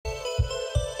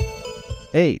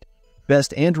8.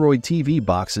 Best Android TV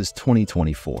Boxes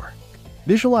 2024.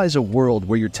 Visualize a world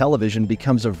where your television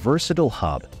becomes a versatile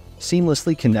hub,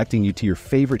 seamlessly connecting you to your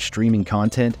favorite streaming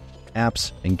content,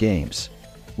 apps, and games.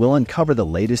 We'll uncover the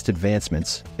latest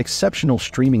advancements, exceptional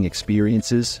streaming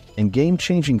experiences, and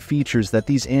game-changing features that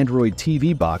these Android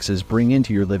TV boxes bring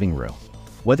into your living room.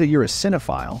 Whether you're a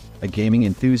cinephile, a gaming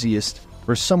enthusiast,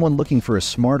 or someone looking for a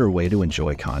smarter way to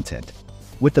enjoy content.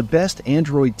 With the best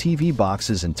Android TV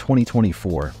boxes in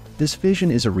 2024, this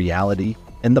vision is a reality,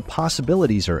 and the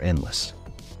possibilities are endless.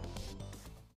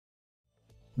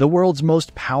 The world's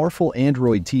most powerful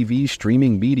Android TV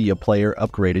streaming media player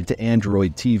upgraded to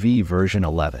Android TV version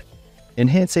 11.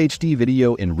 Enhance HD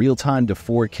video in real time to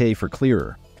 4K for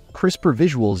clearer, crisper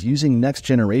visuals using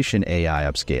next-generation AI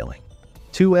upscaling.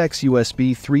 2x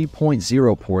USB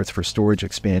 3.0 ports for storage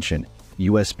expansion,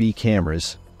 USB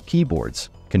cameras, keyboards,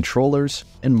 controllers,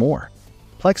 and more.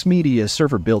 Plex Media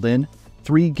Server built-in,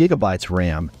 3 GB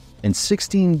RAM, and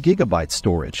 16 GB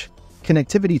storage.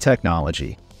 Connectivity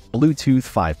technology, Bluetooth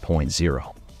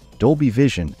 5.0. Dolby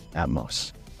Vision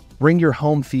Atmos. Bring your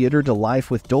home theater to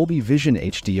life with Dolby Vision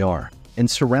HDR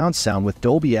and surround sound with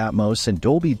Dolby Atmos and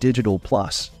Dolby Digital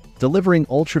Plus, delivering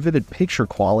ultra-vivid picture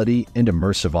quality and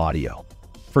immersive audio.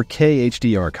 4K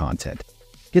HDR content.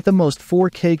 Get the most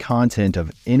 4K content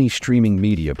of any streaming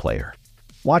media player.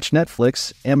 Watch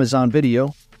Netflix, Amazon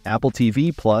Video, Apple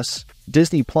TV+,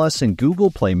 Disney+, and Google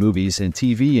Play movies and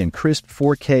TV in crisp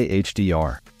 4K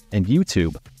HDR, and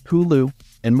YouTube, Hulu,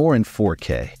 and more in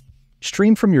 4K.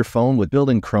 Stream from your phone with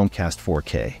built-in Chromecast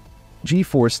 4K.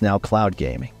 GeForce Now Cloud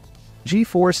Gaming.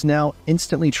 GeForce Now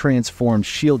instantly transforms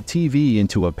Shield TV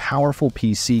into a powerful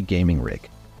PC gaming rig.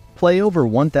 Play over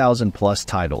 1,000+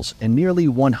 titles and nearly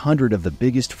 100 of the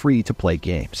biggest free-to-play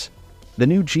games. The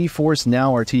new GeForce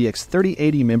Now RTX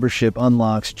 3080 membership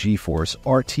unlocks GeForce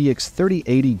RTX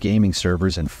 3080 gaming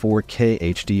servers in 4K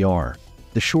HDR,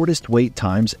 the shortest wait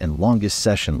times and longest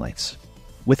session lengths.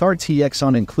 With RTX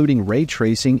on including ray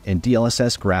tracing and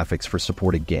DLSS graphics for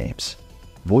supported games.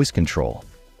 Voice control.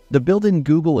 The built-in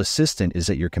Google Assistant is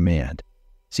at your command.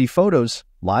 See photos,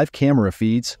 live camera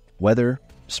feeds, weather,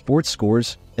 sports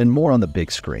scores, and more on the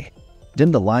big screen.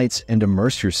 Dim the lights and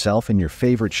immerse yourself in your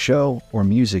favorite show or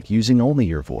music using only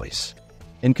your voice.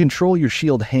 And control your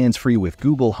Shield hands-free with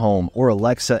Google Home or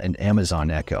Alexa and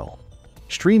Amazon Echo.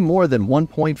 Stream more than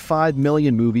 1.5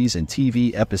 million movies and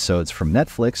TV episodes from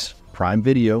Netflix, Prime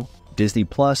Video, Disney+,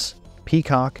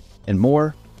 Peacock, and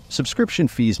more. Subscription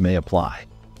fees may apply.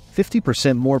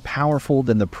 50% more powerful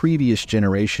than the previous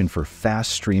generation for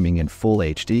fast streaming in Full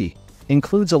HD.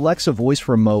 Includes Alexa voice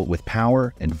remote with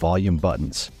power and volume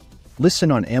buttons.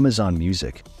 Listen on Amazon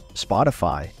Music,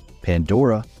 Spotify,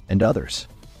 Pandora, and others.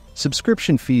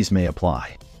 Subscription fees may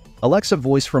apply. Alexa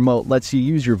voice remote lets you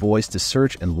use your voice to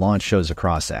search and launch shows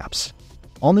across apps.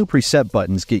 All new preset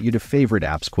buttons get you to favorite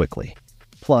apps quickly.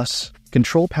 Plus,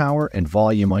 control power and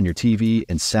volume on your TV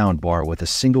and soundbar with a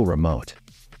single remote.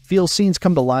 Feel scenes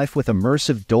come to life with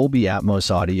immersive Dolby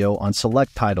Atmos audio on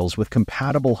select titles with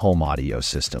compatible home audio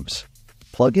systems.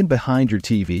 Plug in behind your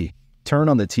TV, turn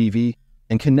on the TV,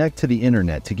 and connect to the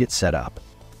internet to get set up.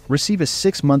 Receive a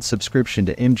 6-month subscription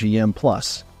to MGM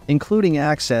Plus, including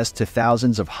access to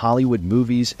thousands of Hollywood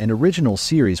movies and original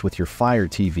series with your Fire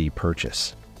TV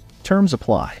purchase. Terms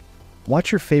apply.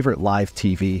 Watch your favorite live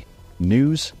TV,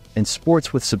 news, and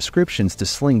sports with subscriptions to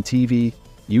Sling TV,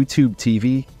 YouTube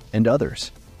TV, and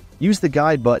others. Use the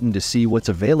guide button to see what's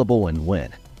available and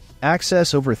when.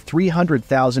 Access over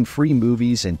 300,000 free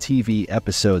movies and TV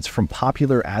episodes from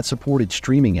popular ad-supported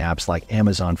streaming apps like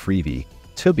Amazon Freevee,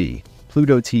 Tubi,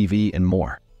 Pluto TV, and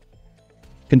more.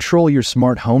 Control your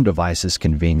smart home devices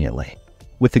conveniently.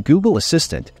 With the Google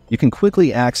Assistant, you can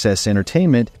quickly access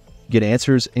entertainment, get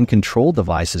answers, and control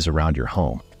devices around your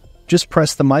home. Just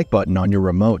press the mic button on your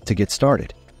remote to get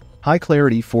started.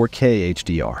 High-clarity 4K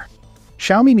HDR.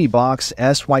 Xiaomi Mi Box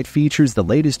S White features the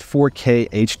latest 4K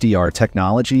HDR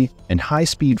technology and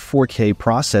high-speed 4K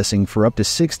processing for up to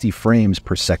 60 frames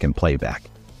per second playback.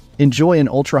 Enjoy an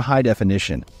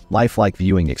ultra-high-definition, lifelike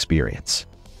viewing experience.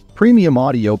 Premium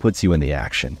audio puts you in the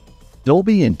action.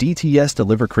 Dolby and DTS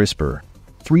deliver crisper,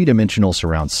 3-dimensional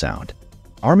surround sound.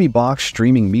 Army Box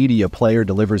streaming media player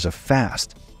delivers a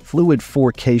fast, fluid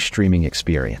 4K streaming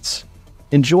experience.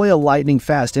 Enjoy a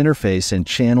lightning-fast interface and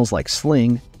channels like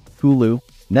Sling, Hulu,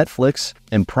 Netflix,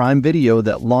 and Prime Video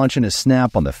that launch in a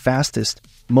snap on the fastest,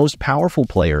 most powerful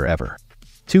player ever.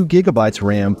 2 GB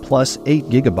RAM plus 8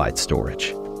 GB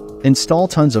storage. Install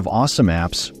tons of awesome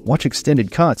apps, watch extended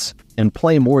cuts, and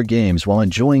play more games while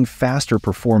enjoying faster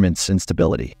performance and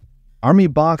stability. Army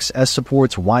Box S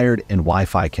supports wired and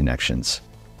Wi-Fi connections.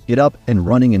 Get up and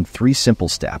running in 3 simple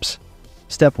steps.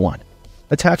 Step 1.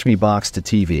 Attach Mi Box to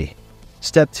TV.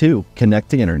 Step 2. Connect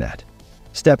to internet.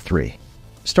 Step 3.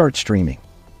 Start streaming.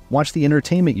 Watch the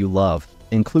entertainment you love,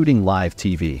 including live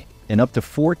TV, in up to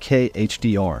 4K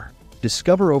HDR.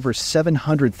 Discover over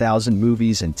 700,000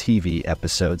 movies and TV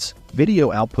episodes.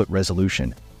 Video output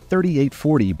resolution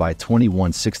 3840 by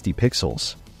 2160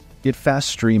 pixels. Get fast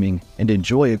streaming and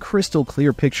enjoy a crystal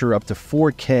clear picture up to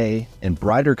 4K and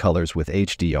brighter colors with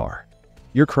HDR.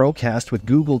 Your Chromecast with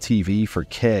Google TV for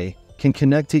K can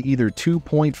connect to either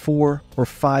 2.4 or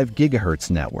 5 GHz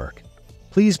network.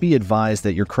 Please be advised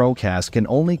that your Chromecast can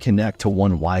only connect to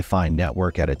one Wi-Fi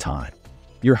network at a time.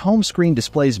 Your home screen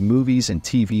displays movies and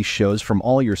TV shows from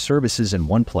all your services in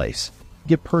one place.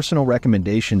 Get personal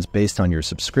recommendations based on your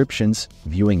subscriptions,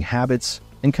 viewing habits,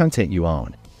 and content you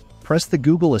own. Press the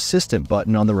Google Assistant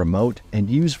button on the remote and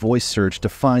use voice search to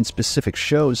find specific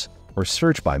shows or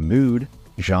search by mood,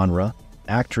 genre,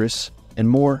 actress, and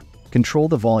more. Control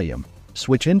the volume,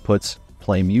 switch inputs,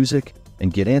 play music,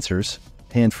 and get answers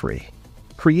hand-free.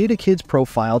 Create a kid's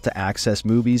profile to access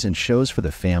movies and shows for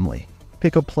the family.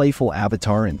 Pick a playful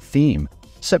avatar and theme.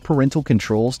 Set parental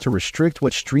controls to restrict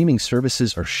what streaming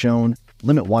services are shown,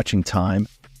 limit watching time,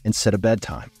 and set a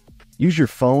bedtime. Use your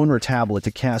phone or tablet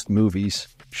to cast movies,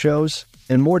 shows,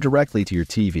 and more directly to your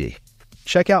TV.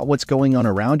 Check out what's going on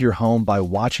around your home by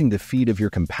watching the feed of your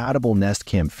compatible Nest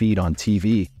Cam feed on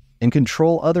TV and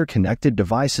control other connected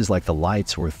devices like the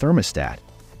lights or thermostat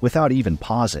without even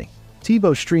pausing.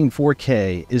 TiVo Stream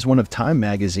 4K is one of Time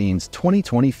Magazine's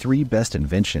 2023 Best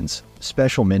Inventions,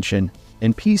 special mention,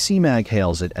 and PC Mag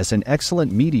hails it as an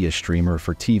excellent media streamer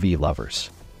for TV lovers.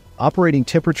 Operating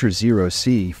temperature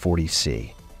 0C,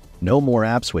 40C. No more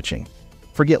app switching.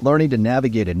 Forget learning to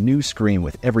navigate a new screen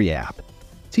with every app.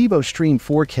 TiVo Stream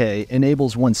 4K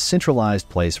enables one centralized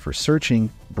place for searching,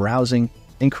 browsing,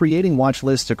 and creating watch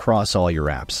lists across all your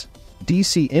apps.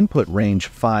 DC input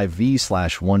range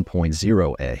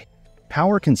 5V/1.0A.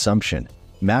 Power consumption,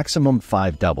 maximum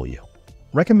 5W.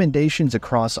 Recommendations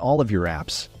across all of your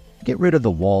apps. Get rid of the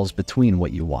walls between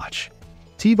what you watch.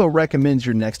 TiVo recommends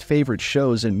your next favorite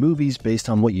shows and movies based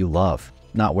on what you love,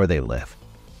 not where they live.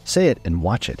 Say it and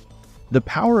watch it. The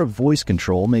power of voice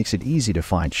control makes it easy to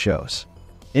find shows.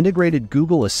 Integrated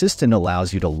Google Assistant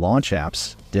allows you to launch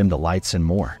apps, dim the lights, and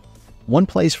more. One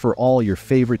place for all your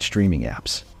favorite streaming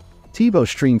apps. TiVo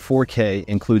Stream 4K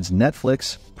includes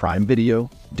Netflix, Prime Video,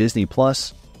 Disney+,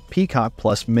 Peacock+,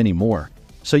 many more,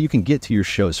 so you can get to your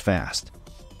shows fast.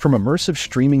 From immersive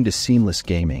streaming to seamless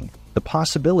gaming, the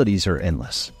possibilities are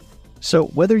endless. So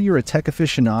whether you're a tech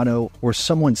aficionado or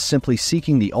someone simply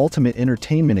seeking the ultimate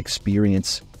entertainment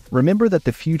experience, remember that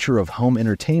the future of home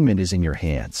entertainment is in your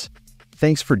hands.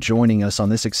 Thanks for joining us on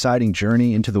this exciting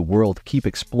journey into the world. Keep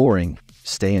exploring,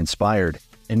 stay inspired,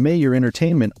 and may your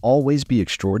entertainment always be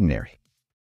extraordinary.